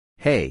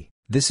Hey,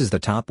 this is the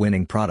Top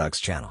Winning Products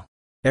channel.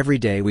 Every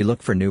day we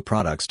look for new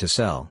products to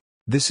sell.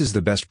 This is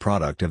the best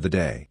product of the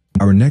day.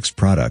 Our next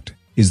product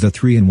is the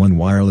 3-in-1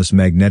 wireless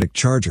magnetic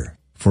charger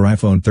for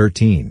iPhone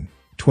 13,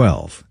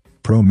 12,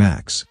 Pro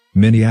Max,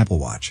 Mini Apple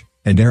Watch,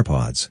 and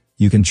AirPods.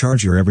 You can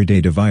charge your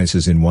everyday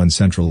devices in one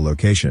central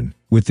location.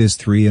 With this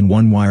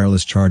 3-in-1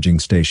 wireless charging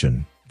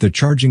station, the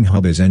charging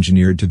hub is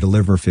engineered to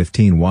deliver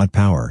 15-watt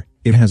power.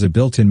 It has a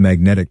built-in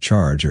magnetic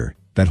charger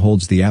that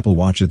holds the Apple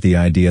Watch at the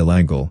ideal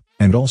angle,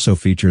 and also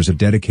features a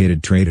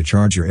dedicated tray to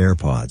charge your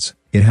AirPods.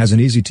 It has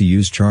an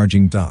easy-to-use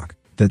charging dock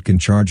that can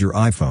charge your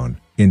iPhone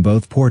in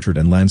both portrait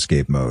and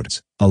landscape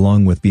modes.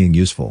 Along with being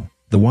useful,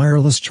 the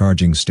wireless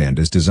charging stand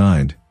is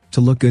designed to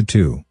look good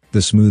too.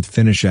 The smooth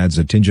finish adds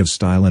a tinge of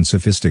style and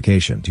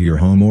sophistication to your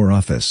home or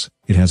office.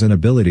 It has an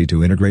ability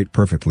to integrate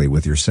perfectly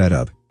with your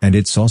setup, and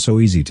it's also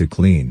easy to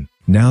clean.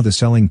 Now the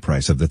selling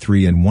price of the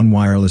 3-in-1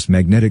 wireless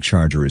magnetic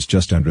charger is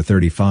just under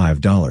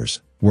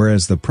 $35,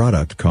 whereas the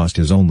product cost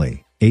is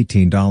only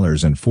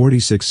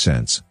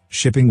 $18.46.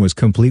 Shipping was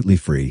completely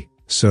free,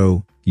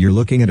 so you're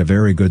looking at a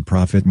very good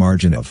profit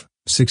margin of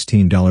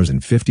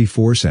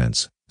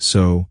 $16.54.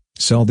 So,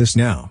 sell this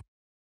now.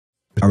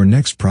 Our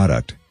next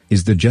product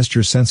is the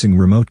gesture sensing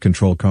remote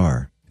control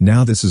car.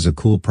 Now this is a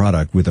cool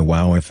product with a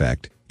wow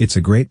effect. It's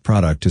a great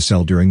product to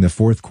sell during the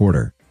fourth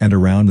quarter and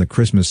around the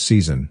Christmas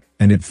season,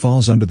 and it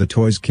falls under the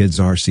Toys Kids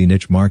RC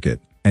niche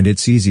market, and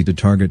it's easy to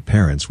target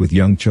parents with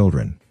young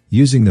children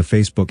using the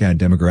Facebook ad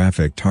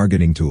demographic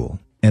targeting tool.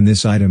 And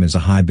this item is a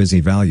high busy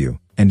value,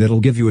 and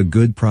it'll give you a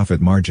good profit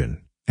margin.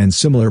 And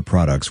similar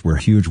products were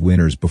huge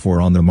winners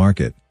before on the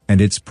market, and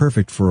it's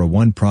perfect for a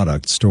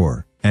one-product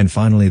store. And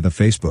finally, the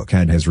Facebook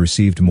ad has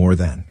received more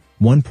than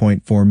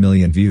 1.4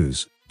 million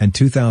views, and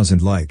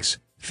 2,000 likes,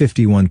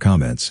 51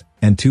 comments,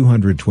 and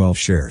 212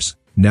 shares.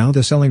 Now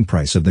the selling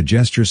price of the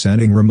gesture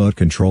sensing remote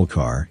control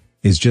car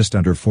is just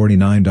under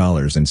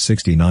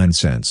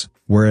 $49.69,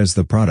 whereas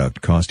the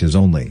product cost is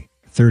only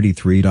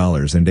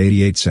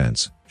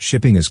 $33.88.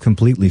 Shipping is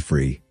completely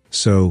free,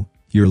 so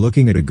you're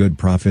looking at a good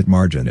profit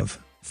margin of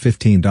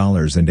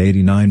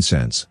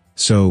 $15.89.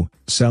 So,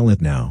 sell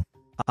it now.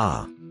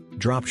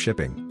 Drop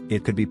shipping.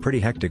 It could be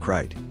pretty hectic,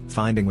 right?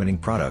 Finding winning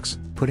products,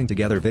 putting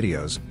together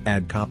videos,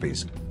 ad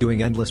copies,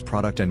 doing endless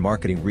product and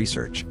marketing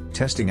research,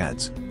 testing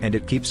ads, and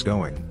it keeps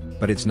going.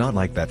 But it's not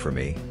like that for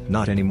me,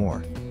 not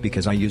anymore,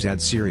 because I use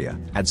Adseria.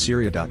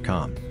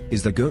 Adseria.com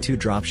is the go-to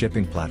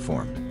dropshipping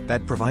platform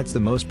that provides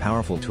the most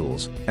powerful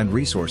tools and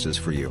resources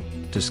for you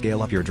to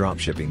scale up your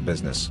dropshipping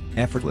business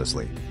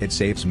effortlessly. It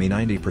saves me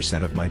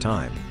 90% of my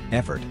time,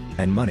 effort,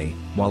 and money,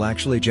 while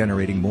actually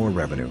generating more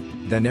revenue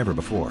than ever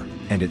before.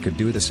 And it could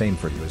do the same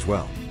for you as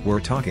well. We're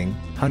talking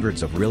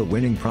hundreds of real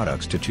winning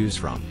products to choose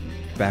from,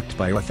 backed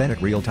by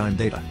authentic real-time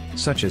data,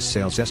 such as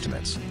sales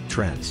estimates,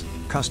 trends,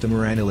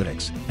 customer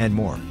analytics, and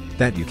more,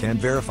 that you can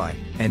verify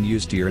and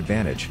use to your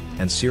advantage.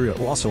 And Adseria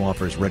also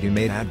offers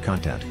ready-made ad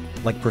content,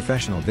 like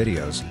professional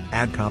videos,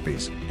 ad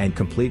copies, and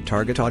complete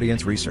target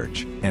audience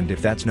research. And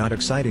if that's not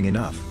exciting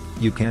enough,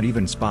 you can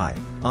even spy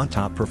on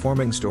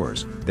top-performing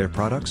stores, their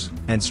products,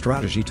 and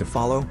strategy to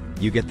follow.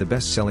 You get the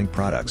best-selling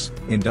products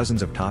in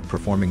dozens of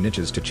top-performing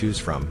niches to choose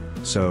from.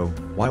 So,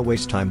 why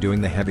waste time doing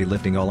the heavy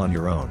lifting all on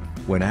your own,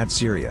 when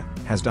Adseria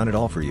has done it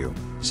all for you?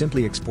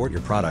 Simply export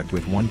your product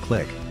with one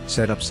click,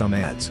 set up some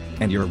ads,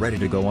 and you're ready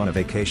to go on a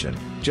vacation,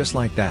 just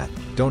like that.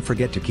 Don't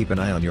forget to keep an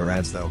eye on your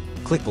ads though.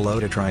 Click below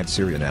to try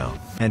Adseria now,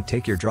 and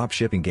take your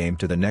dropshipping game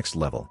to the next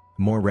level.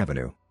 More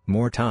revenue,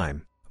 more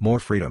time, more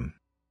freedom.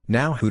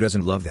 Now who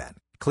doesn't love that?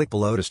 Click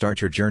below to start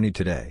your journey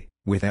today,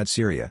 with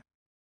Adseria.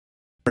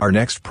 Our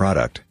next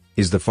product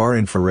is the Far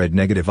Infrared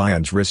Negative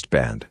Ions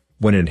Wristband.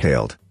 When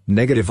inhaled,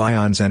 negative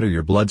ions enter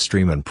your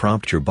bloodstream and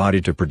prompt your body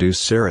to produce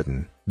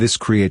serotonin. This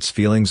creates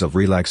feelings of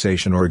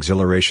relaxation or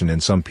exhilaration in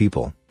some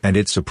people, and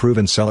it's a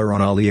proven seller on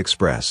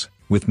AliExpress,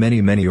 with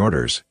many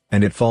orders,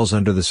 and it falls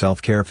under the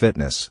self-care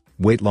fitness,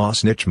 weight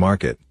loss niche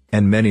market,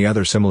 and many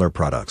other similar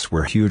products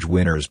were huge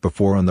winners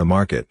before on the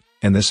market,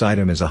 and this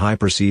item is a high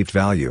perceived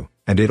value,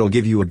 and it'll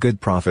give you a good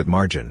profit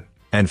margin.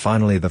 And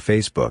finally, the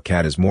Facebook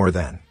ad is more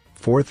than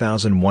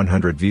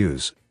 4,100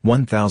 views,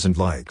 1,000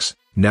 likes.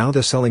 Now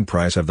the selling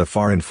price of the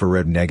Far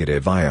Infrared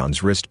Negative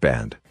Ions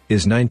Wristband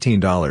is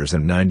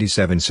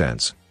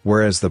 $19.97,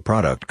 whereas the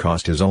product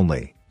cost is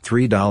only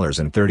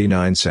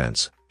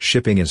 $3.39.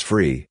 Shipping is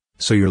free,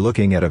 so you're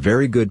looking at a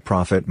very good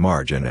profit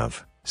margin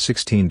of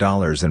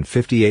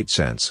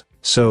 $16.58.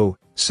 So,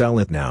 sell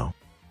it now.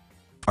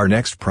 Our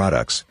next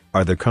products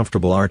are the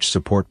comfortable arch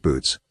support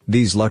boots.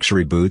 These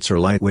luxury boots are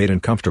lightweight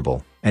and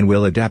comfortable, and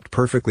will adapt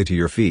perfectly to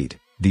your feet.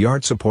 The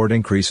arch support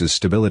increases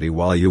stability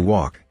while you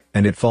walk,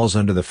 and it falls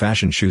under the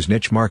fashion shoes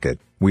niche market.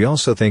 We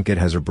also think it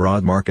has a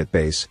broad market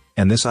base,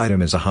 and this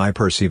item is a high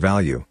perceived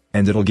value,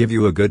 and it'll give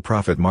you a good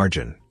profit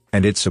margin.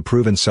 And it's a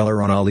proven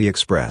seller on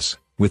AliExpress,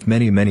 with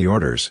many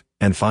orders.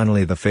 And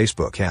finally, the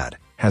Facebook ad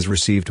has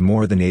received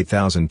more than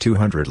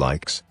 8,200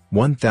 likes,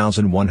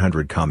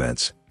 1,100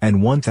 comments,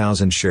 and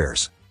 1,000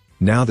 shares.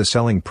 Now the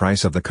selling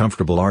price of the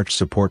comfortable arch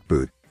support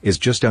boot is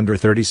just under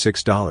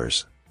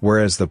 $36,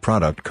 whereas the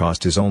product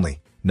cost is only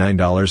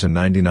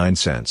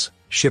 $9.99.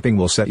 Shipping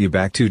will set you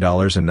back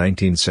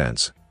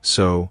 $2.19.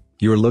 So,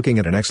 you're looking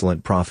at an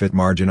excellent profit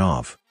margin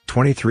of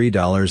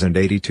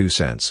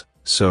 $23.82.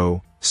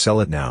 So,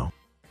 sell it now.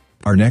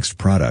 Our next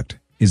product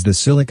is the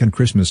Silicon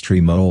Christmas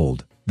Tree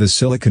Mold. The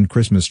Silicon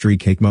Christmas Tree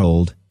Cake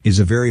Mold is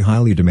a very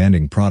highly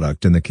demanding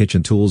product in the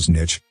kitchen tools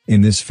niche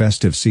in this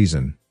festive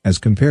season. As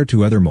compared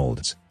to other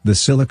molds, the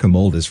silica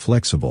mold is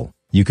flexible.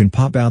 You can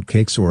pop out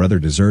cakes or other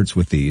desserts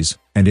with these,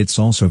 and it's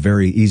also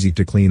very easy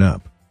to clean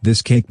up.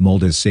 This cake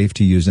mold is safe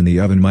to use in the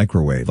oven,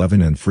 microwave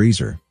oven and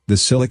freezer. The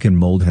silicon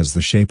mold has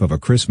the shape of a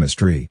Christmas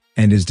tree,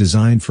 and is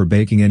designed for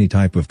baking any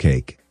type of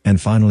cake.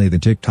 And finally, the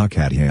TikTok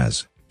ad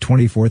has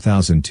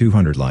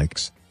 24,200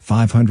 likes,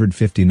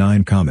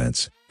 559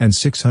 comments, and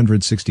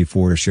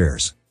 664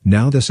 shares.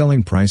 Now the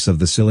selling price of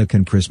the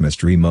Silicon Christmas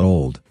Tree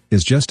Mold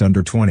is just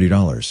under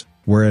 $20,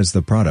 whereas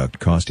the product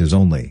cost is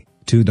only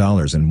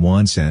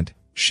 $2.01.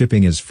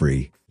 Shipping is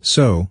free,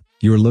 so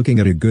you're looking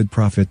at a good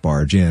profit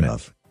margin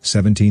of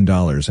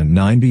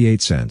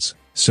 $17.98.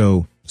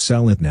 So,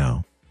 sell it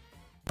now.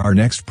 Our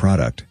next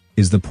product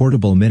is the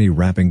portable mini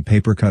wrapping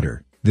paper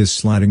cutter. This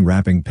sliding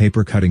wrapping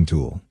paper cutting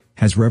tool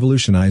has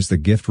revolutionized the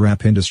gift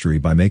wrap industry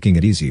by making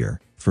it easier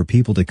for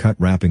people to cut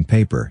wrapping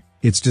paper.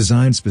 It's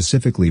designed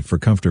specifically for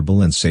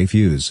comfortable and safe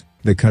use.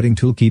 The cutting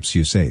tool keeps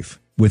you safe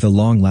with a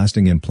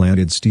long-lasting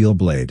implanted steel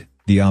blade.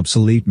 The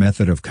obsolete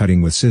method of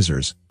cutting with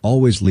scissors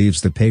always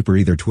leaves the paper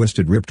either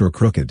twisted, ripped, or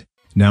crooked.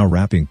 Now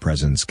wrapping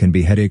presents can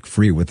be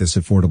headache-free with this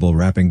affordable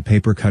wrapping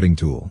paper cutting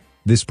tool.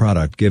 This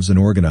product gives an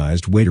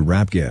organized way to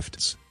wrap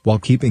gifts while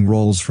keeping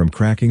rolls from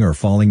cracking or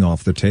falling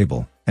off the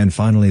table. And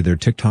finally, their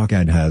TikTok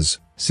ad has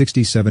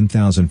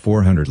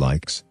 67,400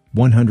 likes,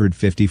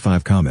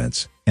 155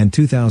 comments, and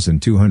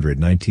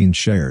 2,219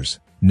 shares.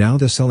 Now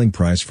the selling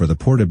price for the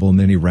portable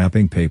mini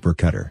wrapping paper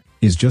cutter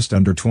is just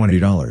under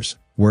 $20,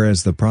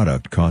 whereas the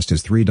product cost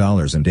is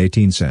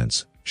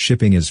 $3.18.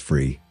 Shipping is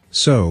free,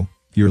 so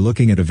you're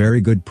looking at a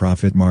very good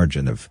profit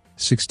margin of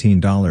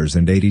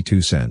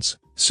 $16.82.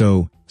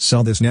 So,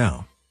 sell this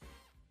now.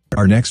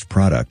 Our next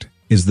product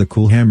is the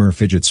Cool Hammer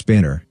Fidget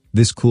Spinner.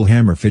 This Cool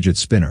Hammer Fidget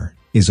Spinner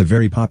is a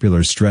very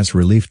popular stress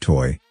relief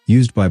toy,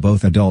 used by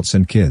both adults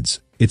and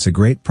kids. It's a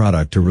great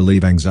product to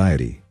relieve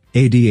anxiety,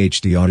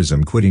 ADHD,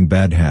 autism, quitting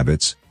bad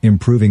habits,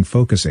 improving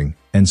focusing,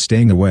 and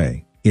staying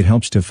away. It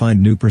helps to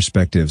find new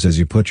perspectives as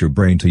you put your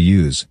brain to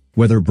use,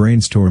 whether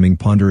brainstorming,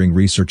 pondering,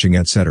 researching,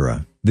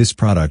 etc. This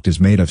product is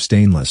made of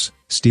stainless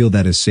steel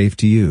that is safe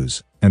to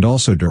use, and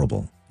also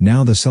durable.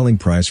 Now the selling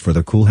price for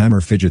the Cool Hammer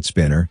Fidget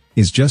Spinner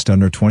is just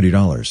under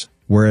 $20,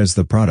 whereas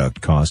the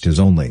product cost is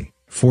only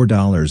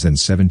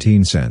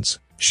 $4.17.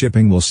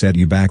 Shipping will set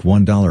you back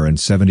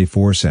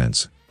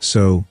 $1.74.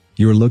 So,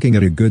 you're looking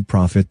at a good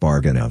profit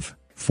bargain of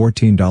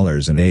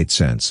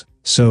 $14.08.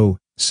 So,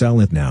 sell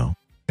it now.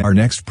 Our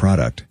next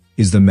product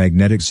is the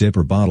magnetic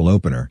zipper bottle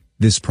opener.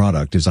 This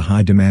product is a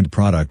high-demand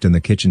product in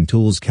the kitchen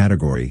tools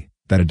category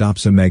that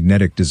adopts a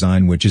magnetic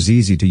design which is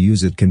easy to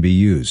use. It can be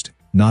used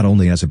not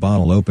only as a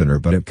bottle opener,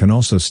 but it can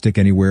also stick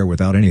anywhere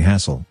without any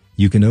hassle.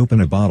 You can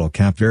open a bottle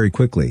cap very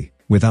quickly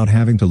without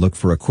having to look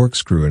for a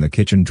corkscrew in a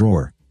kitchen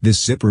drawer.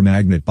 This zipper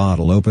magnet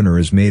bottle opener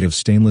is made of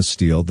stainless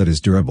steel that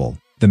is durable.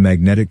 The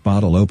magnetic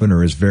bottle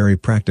opener is very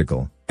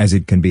practical, as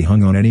it can be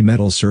hung on any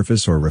metal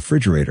surface or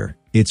refrigerator.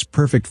 It's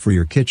perfect for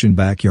your kitchen,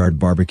 backyard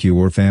barbecue,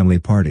 or family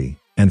party.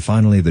 And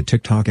finally, the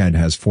TikTok ad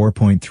has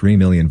 4.3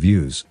 million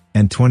views,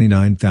 and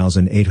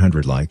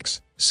 29,800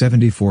 likes,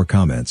 74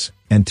 comments,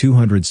 and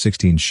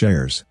 216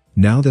 shares.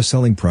 Now the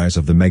selling price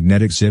of the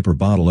magnetic zipper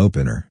bottle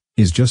opener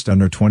is just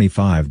under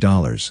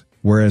 $25,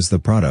 whereas the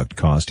product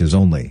cost is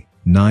only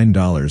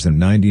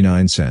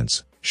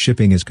 $9.99.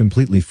 Shipping is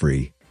completely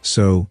free,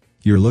 so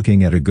you're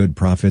looking at a good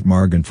profit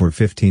margin for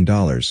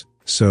 $15.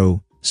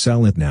 So,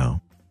 sell it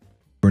now.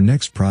 Our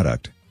next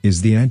product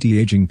is the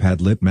anti-aging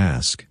pad lip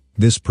mask.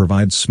 This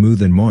provides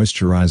smooth and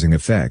moisturizing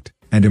effect,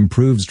 and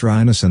improves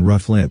dryness and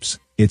rough lips.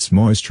 It's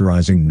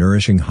moisturizing,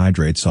 nourishing,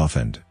 hydrates,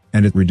 softened,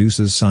 and it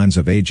reduces signs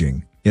of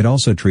aging. It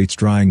also treats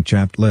drying,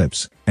 chapped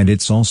lips, and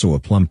it's also a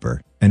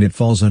plumper, and it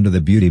falls under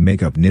the beauty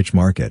makeup niche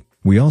market.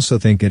 We also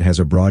think it has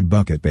a broad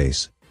bucket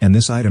base, and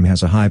this item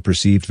has a high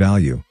perceived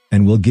value,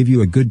 and will give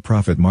you a good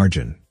profit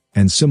margin.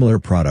 And similar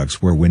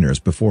products were winners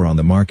before on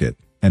the market,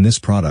 and this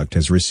product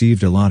has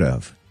received a lot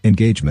of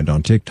engagement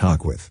on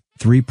TikTok with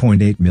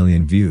 3.8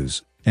 million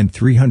views, and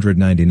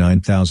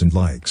 399,000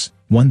 likes,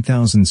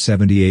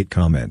 1,078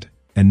 comment,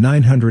 and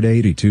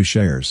 982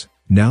 shares.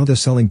 Now the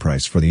selling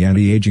price for the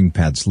anti-aging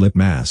pads lip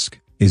mask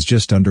is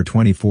just under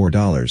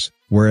 $24,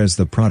 whereas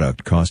the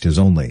product cost is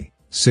only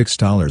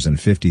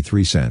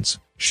 $6.53.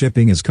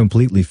 Shipping is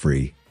completely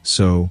free,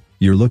 so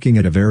you're looking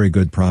at a very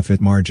good profit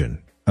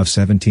margin of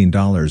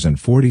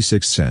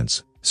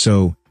 $17.46.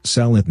 So,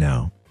 sell it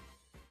now.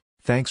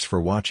 Thanks for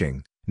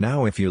watching.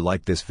 Now if you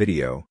liked this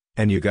video,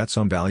 and you got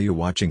some value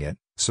watching it,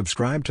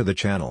 subscribe to the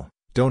channel.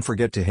 Don't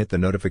forget to hit the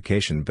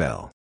notification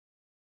bell.